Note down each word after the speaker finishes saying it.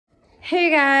Hey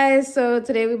guys, so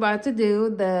today we're about to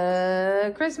do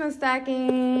the Christmas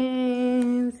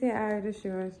stockings. Yeah, Ari, this is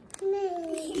yours.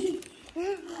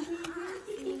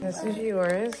 This is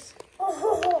yours.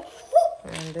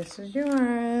 And this is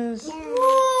yours.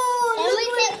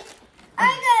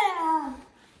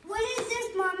 What is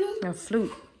this, Mommy? A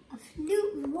flute. A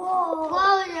flute. Whoa.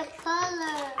 Whoa, the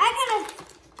color. I got a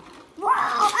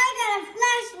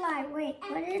flashlight. Wait,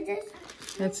 what is this?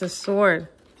 It's a sword.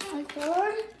 A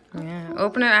sword? Yeah.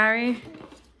 Open it, Ari.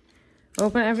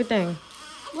 Open everything.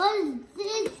 What is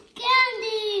this?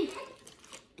 Candy.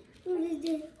 What is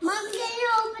this? Mom, can you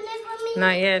open it for me?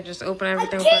 Not yet. Just open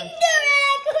everything a first. Kinder Egg.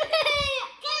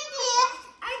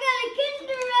 I got a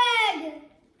Kinder Egg.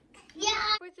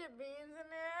 Yeah. Put your beans in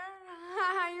there.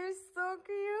 You're so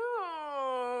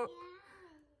cute.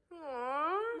 Yeah.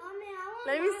 Aww. Mommy, I want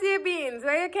Let me see your beans.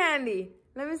 Where your candy?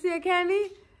 Let me see your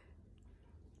candy.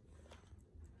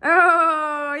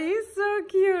 Oh, you're so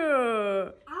cute.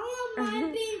 I want my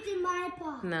beans in my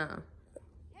pot. No.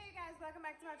 Hey guys, welcome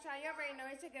back to my channel. You already know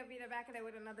it's your girl Vita back there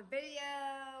with another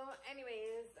video.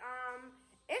 Anyways,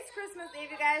 it's Christmas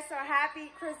Eve, you guys. So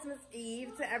happy Christmas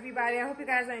Eve to everybody. I hope you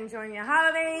guys are enjoying your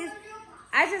holidays.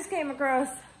 I just came across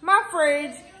my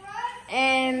fridge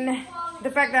and the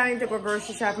fact that I need to go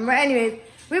grocery shopping. But anyways,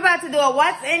 we're about to do a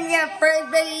what's in your fridge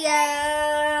video.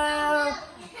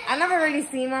 I never really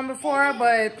seen one before,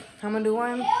 but I'm gonna do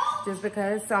one just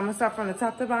because. So I'm gonna start from the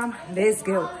top to the bottom. Let's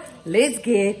go. Let's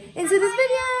get into this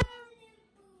video.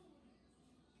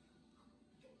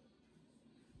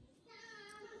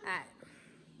 Alright.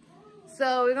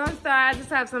 So we're gonna start. I just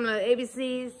have some little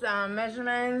ABCs,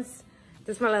 measurements.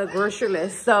 Just my little grocery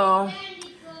list. So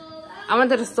I went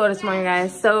to the store this morning,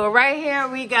 guys. So right here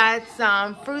we got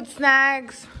some fruit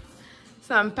snacks,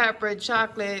 some pepper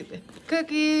chocolate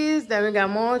cookies. Then we got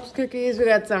more cookies. We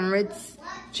got some Ritz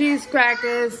cheese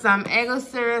crackers, some Eggo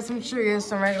cereal, some Cheerios,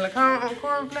 some regular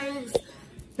cornflakes.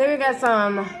 Then we got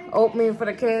some oatmeal for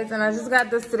the kids. And I just got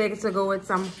this today to go with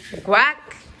some guac.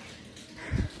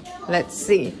 Let's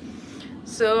see.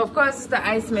 So of course it's the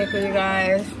ice maker, you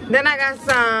guys. Then I got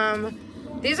some,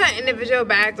 these are individual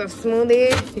bags of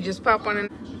smoothie. You just pop one in.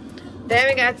 Then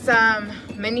we got some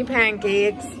mini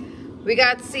pancakes. We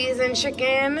got seasoned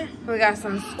chicken. We got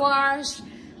some squash.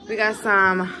 We got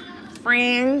some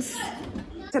franks.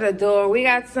 To the door, we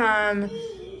got some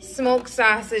smoked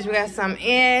sausage. We got some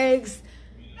eggs.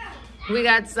 We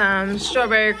got some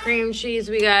strawberry cream cheese.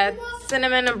 We got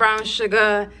cinnamon and brown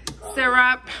sugar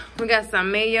syrup. We got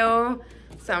some mayo,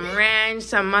 some ranch,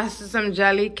 some mustard, some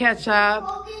jelly, ketchup,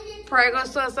 Prego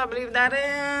sauce, I believe that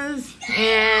is,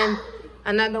 and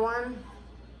another one.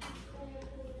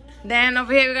 Then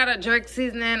over here we got a jerk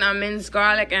seasoning, a minced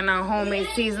garlic, and a homemade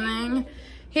seasoning.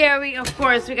 Here we, of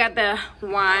course, we got the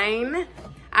wine.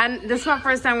 This is my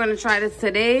first time gonna try this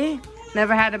today.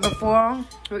 Never had it before.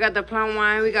 We got the plum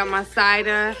wine, we got my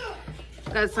cider,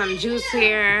 got some juice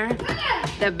here,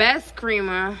 the best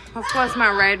creamer, of course my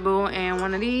Red Bull, and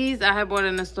one of these I had bought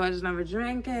in the store, I just never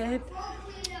drank it.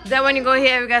 Then when you go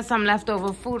here, we got some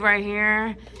leftover food right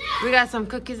here. We got some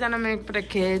cookies that I make for the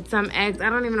kids, some eggs. I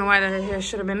don't even know why that here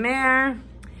should have been there.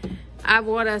 I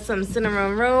bought us some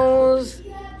cinnamon rolls,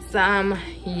 some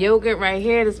yogurt right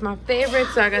here. This is my favorite,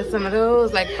 so I got some of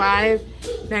those, like 5.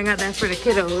 Then I got that for the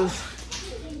kiddos.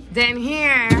 Then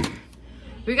here,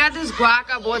 we got this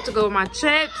guac I bought to go with my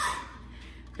chips.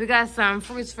 We got some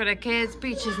fruits for the kids,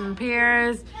 peaches and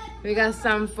pears. We got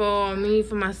some for me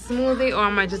for my smoothie, or I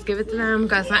might just give it to them.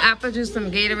 Got some apple juice, some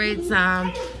Gatorade,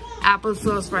 some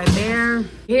applesauce right there.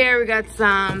 Here we got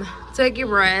some turkey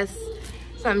breast,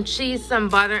 some cheese, some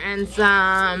butter, and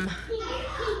some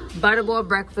butterball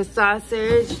breakfast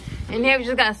sausage. And here we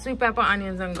just got sweet pepper,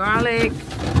 onions, and garlic.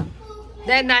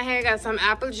 Then down here got some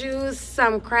apple juice,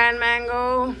 some cran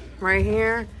mango right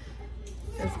here.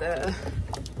 That's the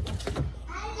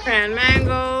cran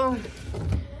mango.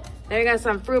 Then we got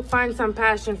some fruit punch, some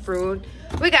passion fruit.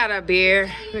 We got a beer.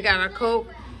 We got a Coke.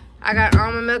 I got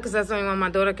almond milk because that's the only one my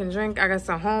daughter can drink. I got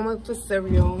some whole milk for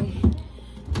cereal.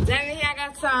 Then here I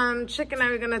got some chicken that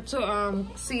we're gonna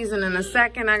season in a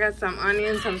second. I got some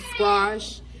onions, some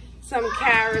squash, some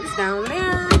carrots down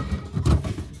there.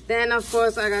 Then of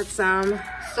course I got some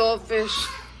saltfish.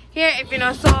 Here, if you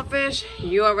know saltfish,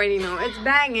 you already know it's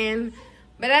banging.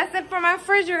 But that's it for my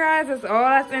fridge, you guys. That's all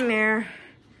that's in there.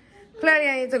 Clearly,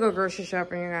 I need to go grocery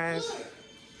shopping, you guys.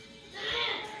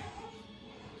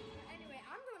 Anyway,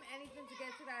 I'm doing anything to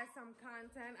get you guys some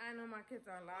content. I know my kids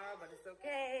are loud, but it's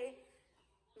okay.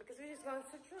 Because we're just going to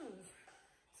switch rooms.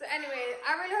 So anyway,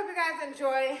 I really hope you guys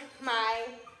enjoy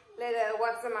my little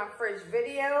what's in my fridge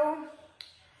video.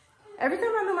 Every time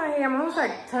I do my hair, I'm always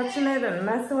like touching it and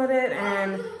messing with it,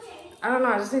 and I don't know,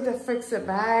 I just need to fix it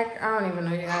back. I don't even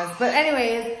know, you guys. But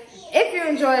anyways, if you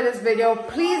enjoyed this video,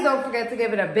 please don't forget to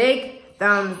give it a big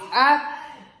thumbs up.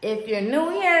 If you're new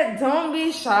here, don't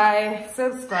be shy.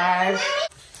 Subscribe.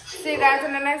 See you guys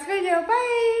in the next video.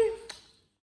 Bye.